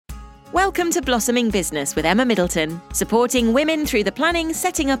Welcome to Blossoming Business with Emma Middleton, supporting women through the planning,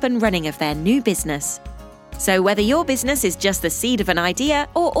 setting up and running of their new business. So whether your business is just the seed of an idea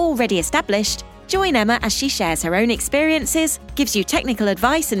or already established, join Emma as she shares her own experiences, gives you technical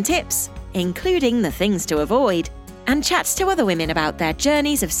advice and tips, including the things to avoid, and chats to other women about their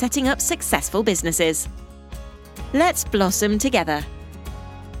journeys of setting up successful businesses. Let's blossom together.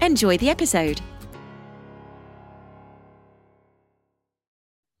 Enjoy the episode.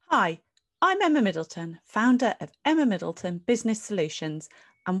 Hi, I'm Emma Middleton, founder of Emma Middleton Business Solutions,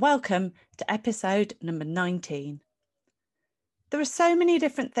 and welcome to episode number 19. There are so many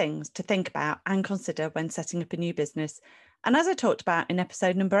different things to think about and consider when setting up a new business, and as I talked about in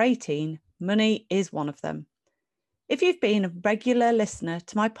episode number 18, money is one of them. If you've been a regular listener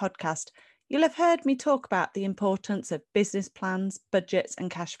to my podcast, you'll have heard me talk about the importance of business plans, budgets and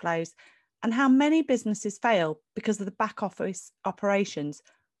cash flows, and how many businesses fail because of the back office operations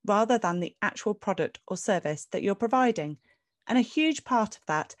rather than the actual product or service that you're providing. And a huge part of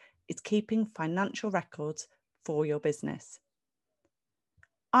that is keeping financial records for your business.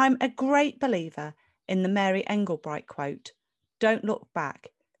 I'm a great believer in the Mary Engelbreit quote, "Don't look back.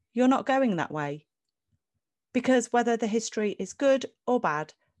 You're not going that way." Because whether the history is good or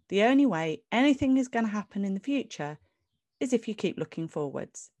bad, the only way anything is going to happen in the future is if you keep looking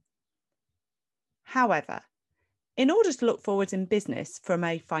forwards. However, in order to look forwards in business from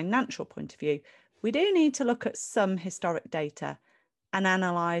a financial point of view, we do need to look at some historic data and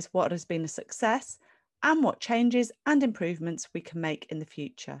analyse what has been a success and what changes and improvements we can make in the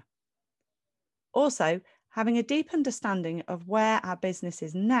future. Also, having a deep understanding of where our business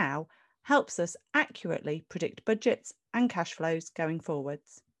is now helps us accurately predict budgets and cash flows going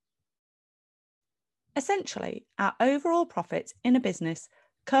forwards. Essentially, our overall profits in a business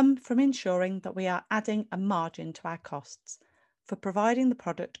come from ensuring that we are adding a margin to our costs for providing the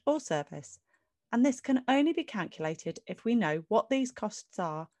product or service, and this can only be calculated if we know what these costs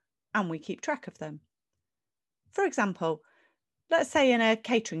are and we keep track of them. For example, let's say in a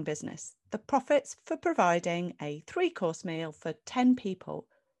catering business, the profits for providing a 3-course meal for 10 people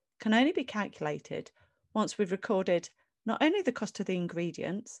can only be calculated once we've recorded not only the cost of the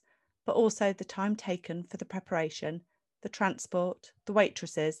ingredients, but also the time taken for the preparation, the transport, the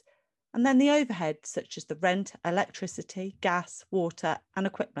waitresses, and then the overheads such as the rent, electricity, gas, water, and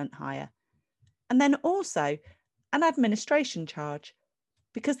equipment hire. And then also an administration charge,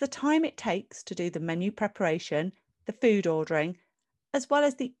 because the time it takes to do the menu preparation, the food ordering, as well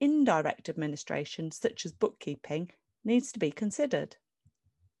as the indirect administration such as bookkeeping, needs to be considered.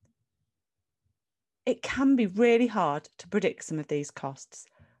 It can be really hard to predict some of these costs,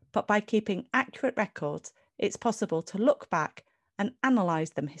 but by keeping accurate records, it's possible to look back and analyse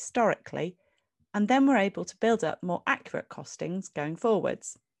them historically, and then we're able to build up more accurate costings going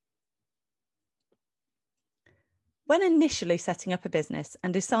forwards. When initially setting up a business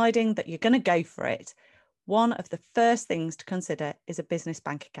and deciding that you're going to go for it, one of the first things to consider is a business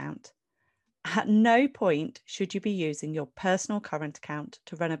bank account. At no point should you be using your personal current account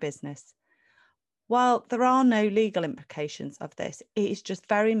to run a business. While there are no legal implications of this, it is just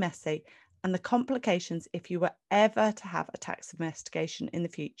very messy, and the complications if you were ever to have a tax investigation in the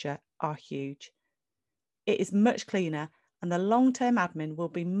future are huge. It is much cleaner, and the long-term admin will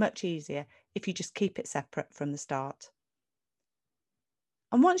be much easier if you just keep it separate from the start.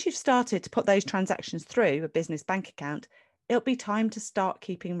 And once you've started to put those transactions through a business bank account, it'll be time to start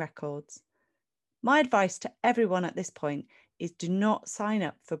keeping records. My advice to everyone at this point is do not sign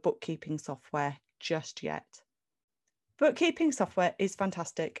up for bookkeeping software just yet. Bookkeeping software is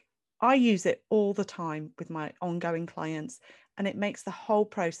fantastic. I use it all the time with my ongoing clients, and it makes the whole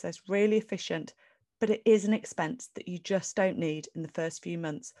process really efficient, but it is an expense that you just don't need in the first few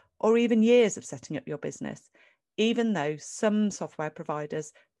months or even years of setting up your business, even though some software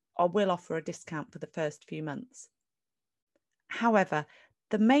providers will offer a discount for the first few months. However,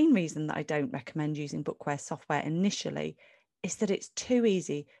 the main reason that I don't recommend using bookware software initially is that it's too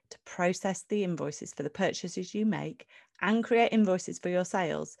easy to process the invoices for the purchases you make and create invoices for your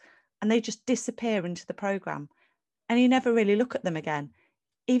sales, and they just disappear into the program, and you never really look at them again,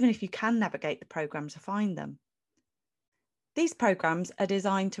 even if you can navigate the program to find them. These programs are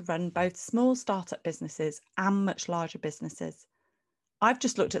designed to run both small startup businesses and much larger businesses. I've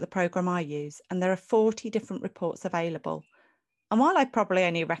just looked at the program I use, and there are 40 different reports available. And while I probably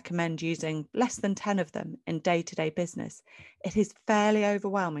only recommend using less than 10 of them in day-to-day business, it is fairly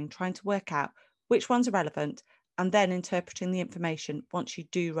overwhelming trying to work out which ones are relevant and then interpreting the information once you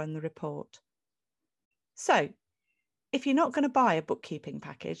do run the report. So, if you're not going to buy a bookkeeping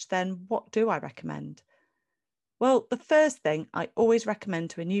package, then what do I recommend? Well, the first thing I always recommend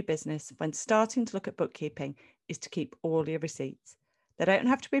to a new business when starting to look at bookkeeping is to keep all your receipts. They don't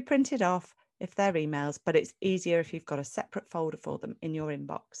have to be printed off if they're emails, but it's easier if you've got a separate folder for them in your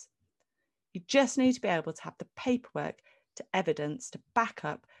inbox. You just need to be able to have the paperwork to evidence to back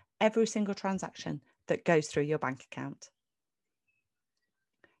up every single transaction that goes through your bank account.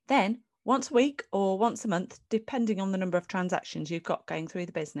 Then, once a week or once a month, depending on the number of transactions you've got going through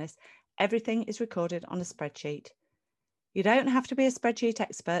the business, everything is recorded on a spreadsheet. You don't have to be a spreadsheet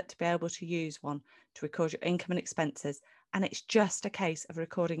expert to be able to use one to record your income and expenses, and it's just a case of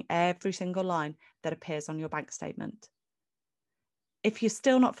recording every single line that appears on your bank statement. If you're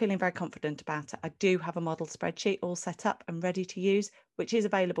still not feeling very confident about it, I do have a model spreadsheet all set up and ready to use, which is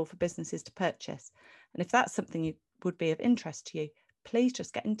available for businesses to purchase. And if that's something that would be of interest to you, please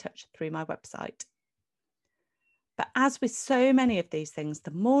just get in touch through my website. But as with so many of these things,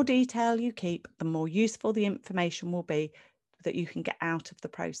 the more detail you keep, the more useful the information will be that you can get out of the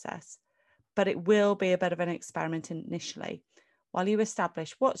process. But it will be a bit of an experiment initially, while you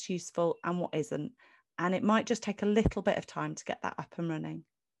establish what's useful and what isn't, and it might just take a little bit of time to get that up and running.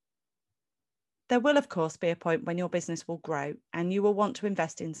 There will, of course, be a point when your business will grow and you will want to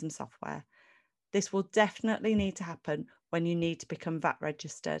invest in some software. This will definitely need to happen when you need to become VAT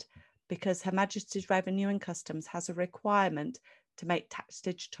registered, because Her Majesty's Revenue and Customs has a requirement to make tax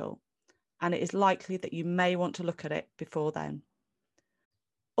digital, and it is likely that you may want to look at it before then.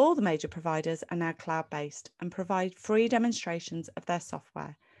 All the major providers are now cloud-based and provide free demonstrations of their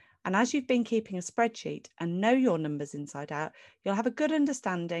software. And as you've been keeping a spreadsheet and know your numbers inside out, you'll have a good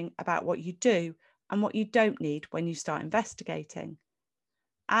understanding about what you do and what you don't need when you start investigating.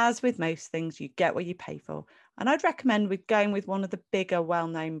 As with most things, you get what you pay for. And I'd recommend going with one of the bigger,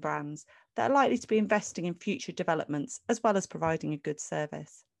 well-known brands that are likely to be investing in future developments as well as providing a good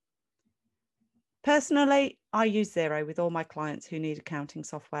service. Personally, I use Xero with all my clients who need accounting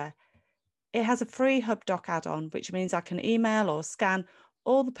software. It has a free HubDoc add-on, which means I can email or scan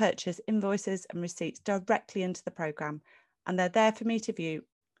all the purchase invoices and receipts directly into the program, and they're there for me to view.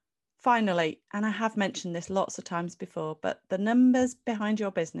 Finally, and I have mentioned this lots of times before, but the numbers behind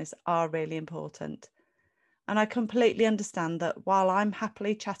your business are really important. And I completely understand that while I'm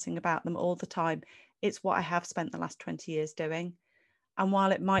happily chatting about them all the time, it's what I have spent the last 20 years doing. And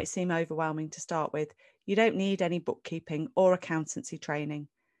while it might seem overwhelming to start with, you don't need any bookkeeping or accountancy training.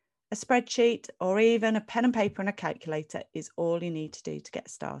 A spreadsheet or even a pen and paper and a calculator is all you need to do to get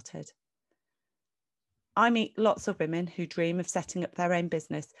started. I meet lots of women who dream of setting up their own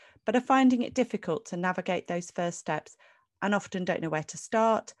business, but are finding it difficult to navigate those first steps and often don't know where to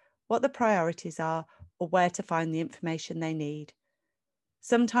start, what the priorities are, or where to find the information they need.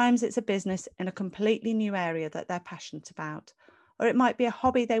 Sometimes it's a business in a completely new area that they're passionate about, or it might be a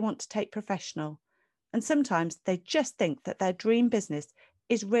hobby they want to take professional. And sometimes they just think that their dream business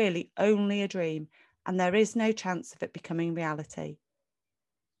is really only a dream and there is no chance of it becoming reality.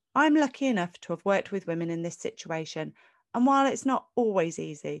 I'm lucky enough to have worked with women in this situation, and while it's not always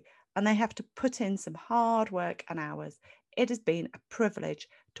easy and they have to put in some hard work and hours, it has been a privilege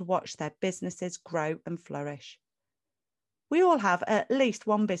to watch their businesses grow and flourish. We all have at least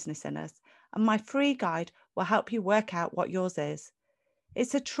one business in us, and my free guide will help you work out what yours is.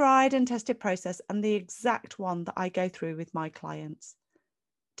 It's a tried and tested process and the exact one that I go through with my clients.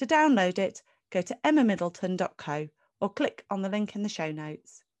 To download it, go to emmamiddleton.co or click on the link in the show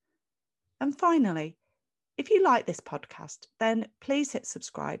notes. And finally, if you like this podcast, then please hit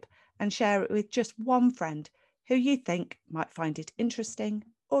subscribe and share it with just one friend who you think might find it interesting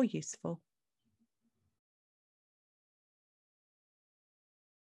or useful.